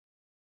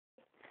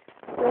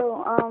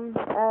So,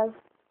 as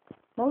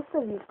most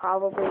of you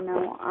probably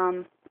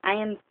know, I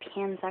am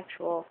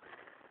pansexual.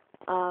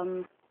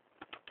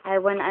 I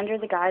went under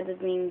the guise of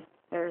being,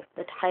 or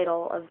the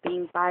title of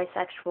being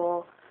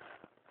bisexual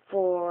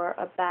for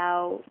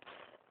about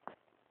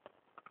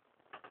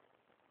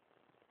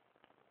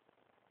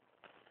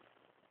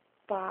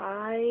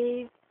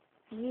 5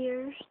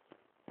 years.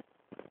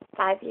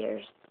 5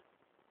 years.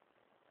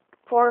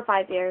 4 or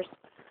 5 years.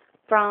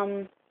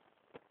 From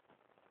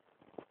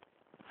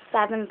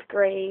 7th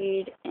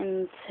grade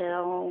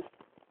until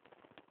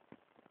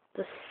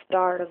the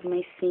start of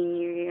my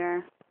senior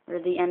year, or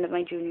the end of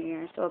my junior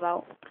year, so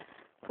about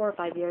 4 or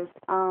 5 years.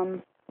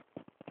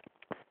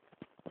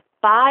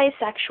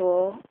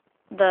 Bisexual,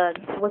 the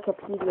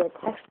Wikipedia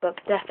textbook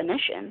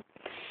definition,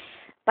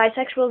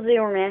 bisexual is the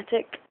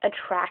romantic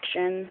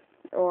attraction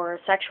or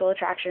sexual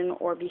attraction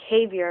or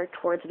behavior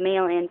towards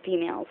male and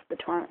females. The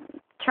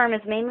term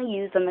is mainly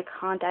used in the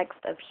context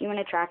of human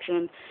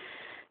attraction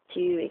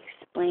to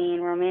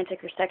explain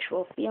romantic or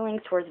sexual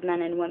feelings towards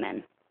men and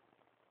women.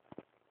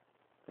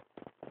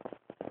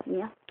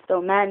 Yeah,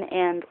 so men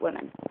and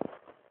women.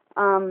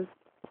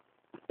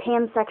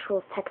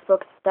 Pansexual's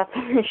textbook's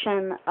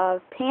definition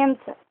of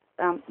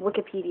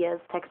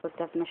Wikipedia's textbook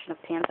definition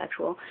of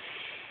pansexual,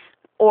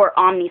 or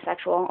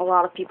omnisexual, a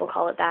lot of people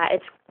call it that.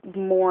 It's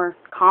more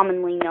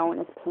commonly known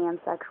as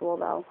pansexual,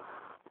 though,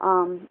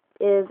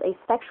 is a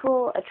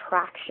sexual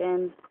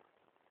attraction,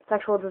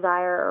 sexual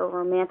desire, or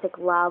romantic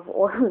love,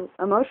 or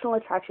emotional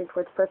attraction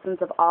towards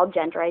persons of all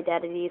gender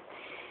identities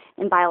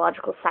and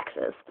biological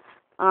sexes.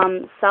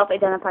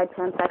 Self-identified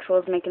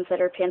pansexuals may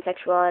consider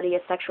pansexuality a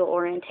sexual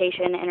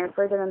orientation and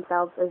refer to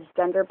themselves as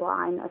gender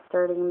blind,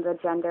 asserting the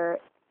gender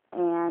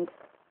and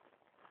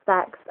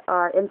sex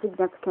are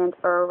insignificant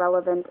or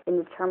irrelevant in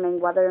determining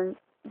whether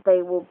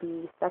they will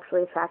be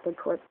sexually attracted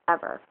towards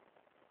ever.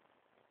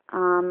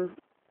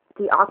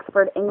 The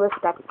Oxford English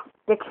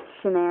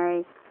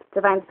Dictionary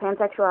defines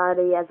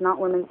pansexuality as not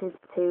limited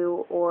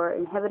to or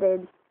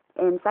inhibited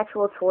in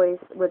sexual choice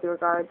with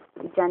regards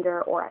to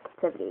gender or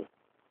activity.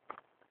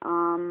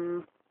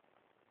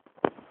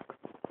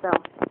 So,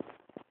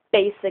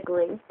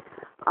 basically,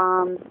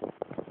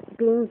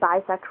 being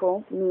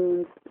bisexual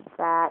means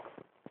that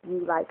you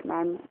like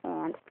men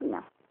and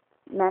female.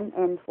 Men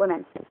and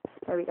women.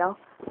 There we go.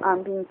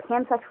 Being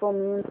pansexual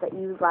means that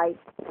you like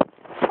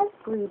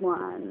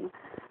everyone.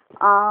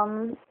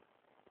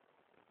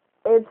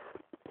 It's,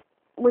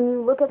 when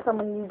you look at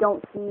someone, you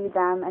don't see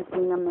them as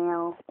being a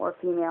male or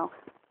female,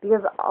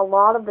 because a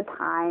lot of the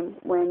time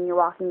when you're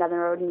walking down the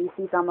road and you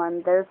see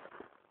someone, there's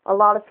a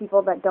lot of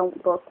people that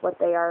don't look what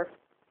they are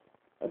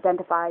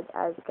identified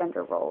as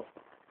gender roles.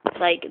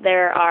 Like,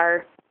 there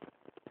are,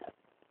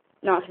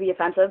 not to be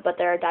offensive, but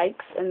there are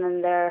dykes, and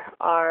then there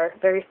are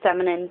very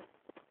feminine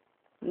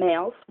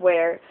males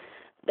where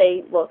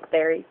they look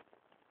very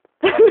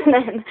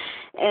feminine,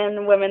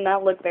 and women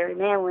that look very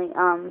manly.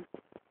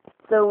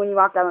 So when you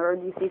walk down the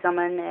road, you see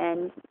someone,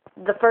 and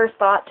the first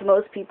thought to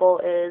most people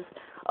is,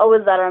 oh,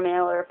 is that a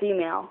male or a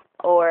female?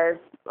 Or,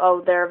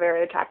 oh, they're a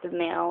very attractive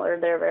male, or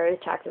they're a very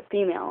attractive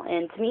female.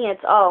 And to me,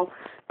 it's, oh,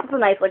 this is a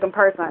nice-looking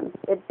person.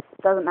 It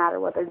doesn't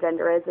matter what their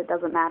gender is. It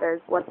doesn't matter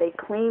what they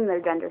claim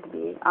their gender to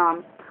be.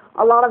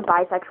 A lot of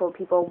bisexual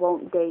people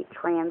won't date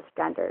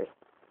transgenders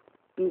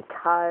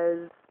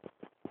because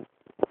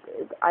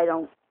I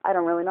don't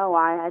really know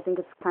why. I think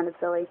it's kind of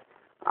silly.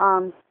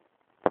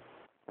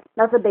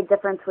 That's a big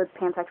difference with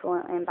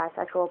pansexual and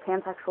bisexual.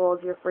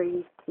 Pansexuals, you're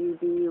free to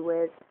be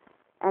with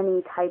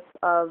any type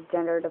of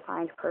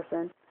gender-defined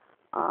person.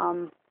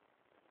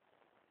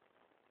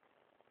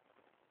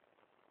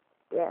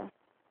 Yeah,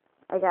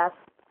 I guess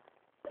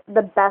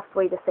the best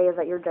way to say is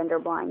that you're gender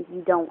blind.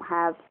 You don't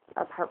have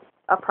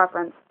a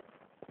preference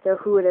to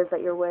who it is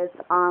that you're with.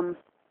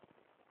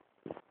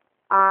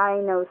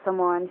 I know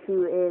someone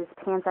who is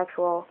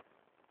pansexual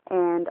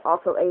and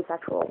also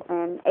asexual,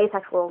 and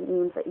asexual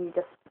means that you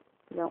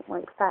don't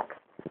like sex.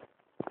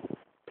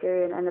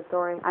 Period, end of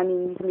story. I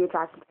mean, you can be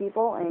attracted to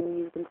people, and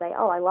you can say,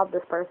 oh, I love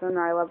this person,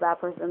 or I love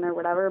that person, or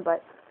whatever,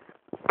 but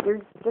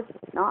you're just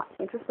not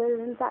interested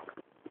in sex.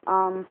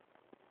 I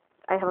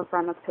have a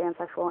friend that's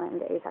pansexual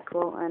and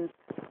asexual, and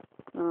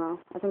I don't know,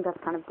 I think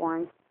that's kind of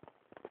boring.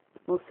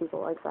 Most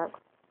people like sex.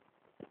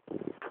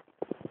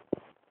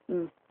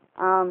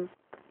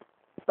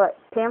 But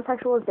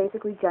pansexual is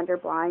basically gender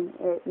blind.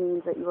 It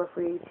means that you are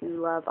free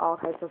to love all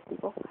types of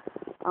people,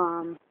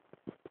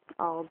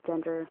 all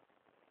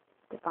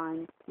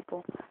gender-defined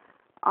people.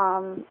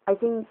 I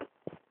think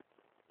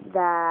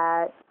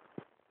that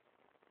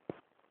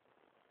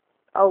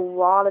a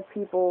lot of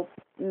people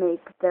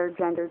make their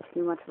gender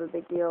too much of a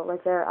big deal.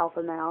 Like, there are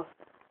alpha males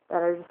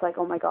that are just like,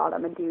 oh my god,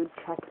 I'm a dude,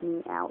 check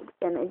me out.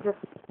 And I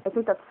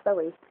think that's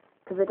silly,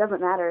 because it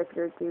doesn't matter if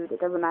you're a dude, it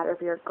doesn't matter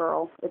if you're a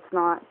girl. It's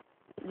not,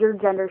 your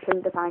gender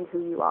shouldn't define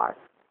who you are.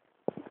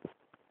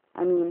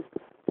 I mean,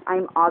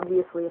 I'm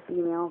obviously a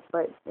female,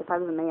 but if I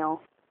was a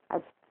male,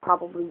 I'd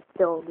probably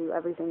still do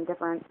everything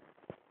different.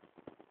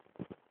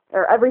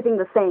 Or everything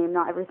the same,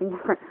 not everything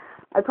different.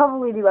 I'd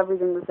probably do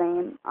everything the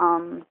same.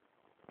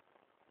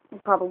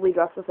 probably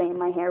dress the same.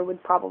 My hair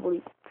would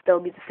probably still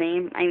be the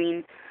same. I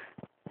mean,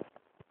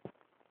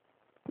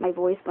 my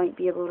voice might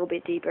be a little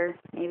bit deeper,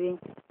 maybe.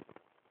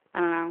 I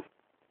don't know.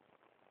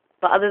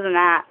 But other than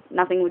that,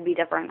 nothing would be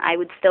different. I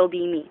would still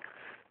be me.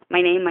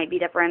 My name might be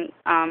different.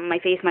 My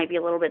face might be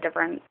a little bit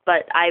different,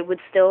 but it would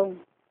still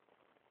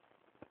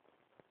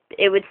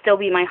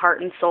be my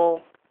heart and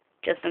soul,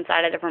 just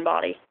inside a different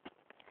body.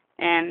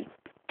 And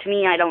to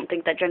me, I don't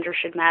think that gender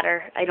should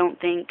matter. I don't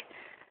think,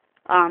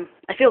 I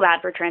feel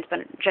bad for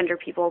transgender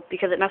people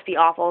because it must be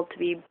awful to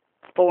be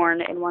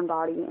born in one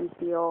body and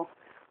feel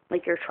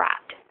like you're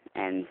trapped.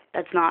 And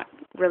that's not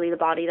really the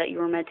body that you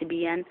were meant to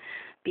be in,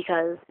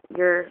 because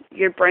your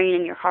brain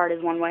and your heart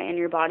is one way and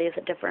your body is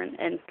different,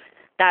 and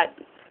that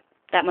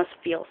must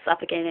feel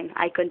suffocating.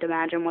 I couldn't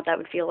imagine what that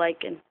would feel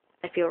like, and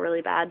I feel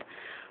really bad.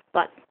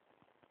 But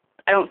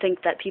I don't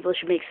think that people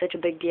should make such a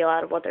big deal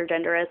out of what their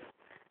gender is.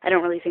 I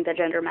don't really think that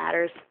gender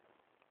matters,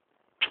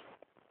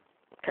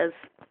 because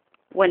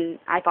when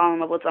I fall in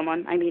love with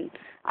someone, I mean,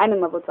 I'm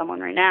in love with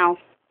someone right now.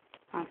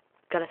 I've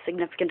got a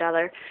significant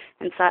other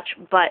and such,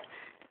 but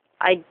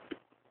I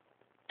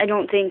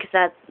don't think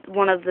that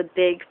one of the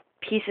big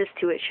pieces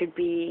to it should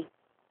be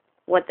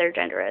what their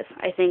gender is.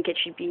 I think it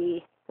should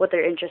be what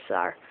their interests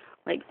are.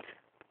 Like,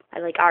 I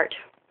like art.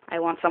 I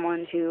want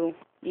someone who,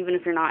 even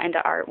if you're not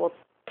into art, will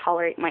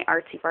tolerate my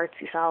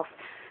artsy-fartsy self.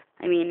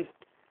 I mean,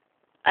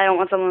 I don't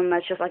want someone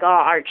that's just like, oh,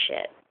 art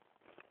shit,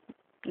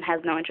 and has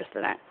no interest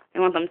in it. I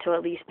want them to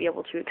at least be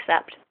able to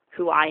accept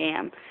who I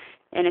am.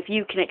 And if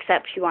you can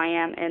accept who I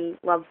am and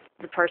love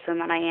the person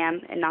that I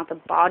am and not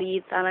the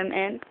body that I'm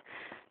in,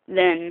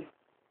 then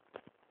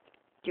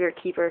you're a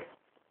keeper.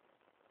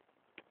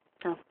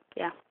 So,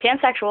 yeah.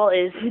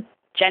 Pansexual is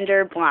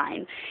gender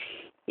blind.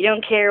 You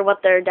don't care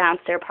what their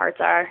downstairs parts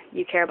are.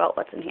 You care about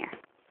what's in here.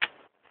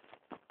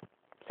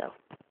 So,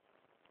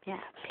 yeah.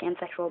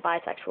 Pansexual,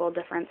 bisexual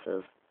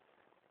differences.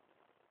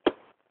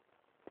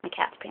 My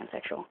cat's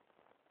pansexual.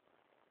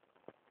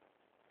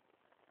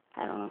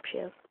 I don't know if she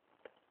is.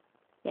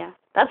 Yeah.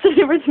 That's the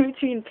difference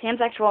between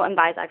pansexual and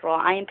bisexual.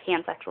 I am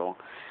pansexual.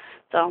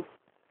 So,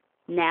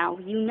 now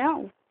you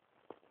know.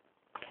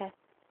 Okay.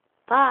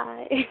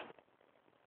 Bye.